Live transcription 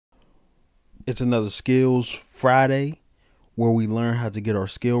It's another Skills Friday where we learn how to get our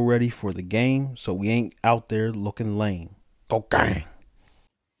skill ready for the game so we ain't out there looking lame. Go gang.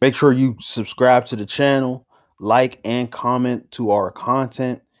 Make sure you subscribe to the channel, like and comment to our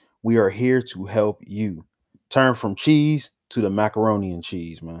content. We are here to help you turn from cheese to the macaroni and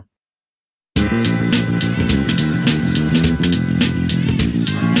cheese, man.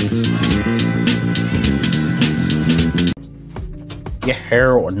 Yeah,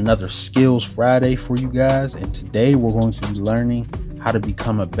 here another Skills Friday for you guys, and today we're going to be learning how to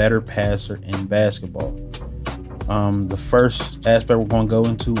become a better passer in basketball. The first aspect we're going to go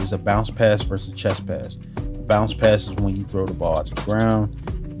into is a bounce pass versus chest pass. A bounce pass is when you throw the ball at the ground,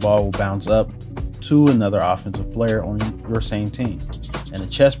 the ball will bounce up to another offensive player on your same team, and a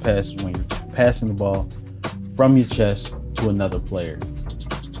chest pass is when you're passing the ball from your chest to another player.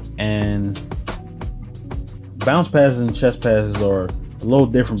 And bounce passes and chest passes are a little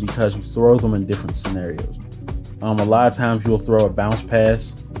different because you throw them in different scenarios. A lot of times you'll throw a bounce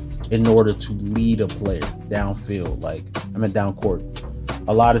pass in order to lead a player downfield, down court.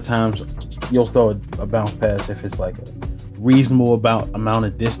 A lot of times you'll throw a bounce pass if it's like a reasonable amount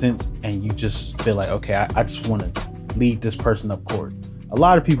of distance and you just feel like, okay, I just want to lead this person up court. A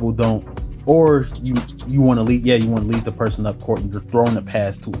lot of people don't, or you want to lead, you want to lead the person up court and you're throwing the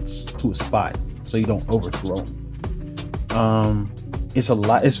pass to a spot so you don't overthrow them. It's a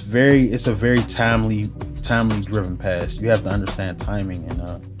very timely driven pass. You have to understand timing, and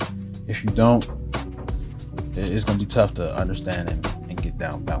if you don't, it's going to be tough to understand and get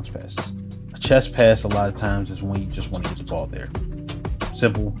down bounce passes. A chest pass a lot of times is when you just want to get the ball there.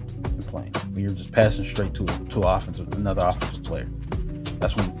 Simple and plain. When you're just passing straight to another offensive player.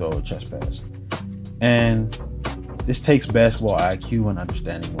 That's when you throw a chest pass. And this takes basketball IQ and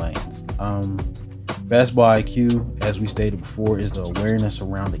understanding lanes. Basketball IQ, as we stated before, is the awareness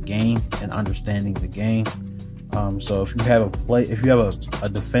around the game and understanding the game. So if you have a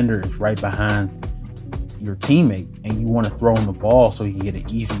defender that's right behind your teammate and you want to throw him the ball so he can get an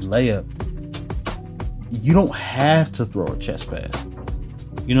easy layup, you don't have to throw a chest pass.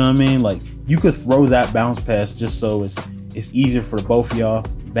 You know what I mean? Like, you could throw that bounce pass just so it's easier for both of y'all.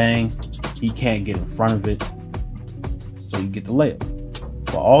 Bang, he can't get in front of it, so you get the layup.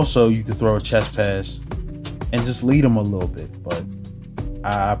 But also you could throw a chest pass and just lead him a little bit, but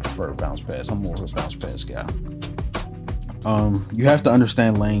I prefer a bounce pass. I'm more of a bounce pass guy. You have to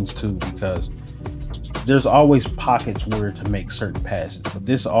understand lanes too, because there's always pockets where to make certain passes, but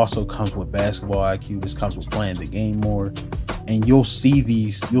this also comes with basketball IQ. This comes with playing the game more, and you'll see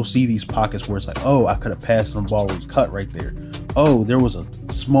these pockets where it's like, oh, I could have passed the ball where he cut right there. Oh, there was a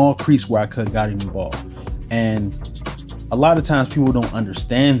small crease where I could have got him the ball. And a lot of times people don't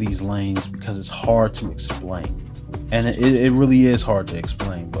understand these lanes because it's hard to explain, and it really is hard to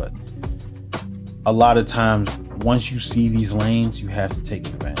explain. But a lot of times once you see these lanes, you have to take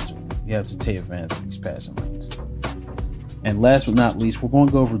advantage of them. You have to take advantage of these passing lanes. And last but not least, we're going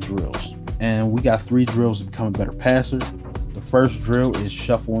to go over drills, and we got 3 drills to become a better passer. The first drill is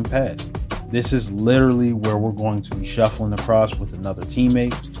shuffle and pass. This is literally where we're going to be shuffling across with another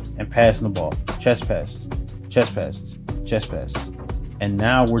teammate and passing the ball. Chest passes, chest passes, chest passes. And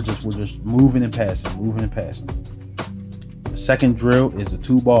now we're just moving and passing. The second drill is the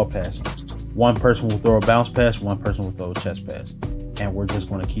 2-ball passing. One person will throw a bounce pass, one person will throw a chest pass. And we're just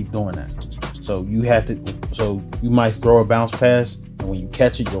going to keep doing that. So you might throw a bounce pass, and when you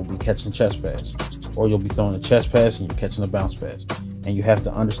catch it, you'll be catching a chest pass. Or you'll be throwing a chest pass and you're catching a bounce pass. And you have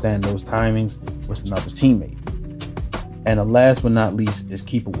to understand those timings with another teammate. And the last but not least is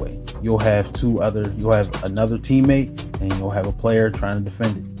keep away. You'll have another teammate and you'll have a player trying to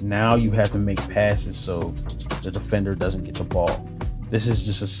defend it. Now you have to make passes so the defender doesn't get the ball. This is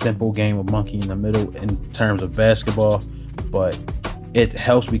just a simple game of monkey in the middle in terms of basketball, but it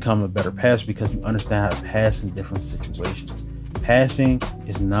helps become a better passer because you understand how to pass in different situations. Passing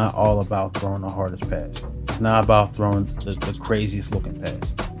is not all about throwing the hardest pass. It's not about throwing the craziest looking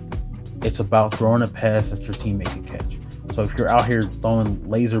pass. It's about throwing a pass that your teammate can catch. So if you're out here throwing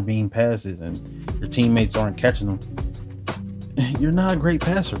laser beam passes and your teammates aren't catching them, you're not a great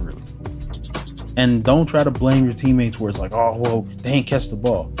passer, really. And don't try to blame your teammates where it's like, oh, well, they ain't catch the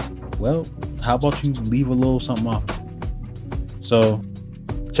ball. Well, how about you leave a little something off of it? So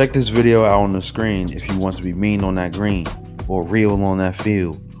check this video out on the screen if you want to be mean on that green, or real on that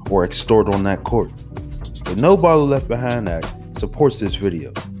field, or extort on that court. But no baller left behind that supports this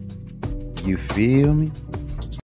video. You feel me?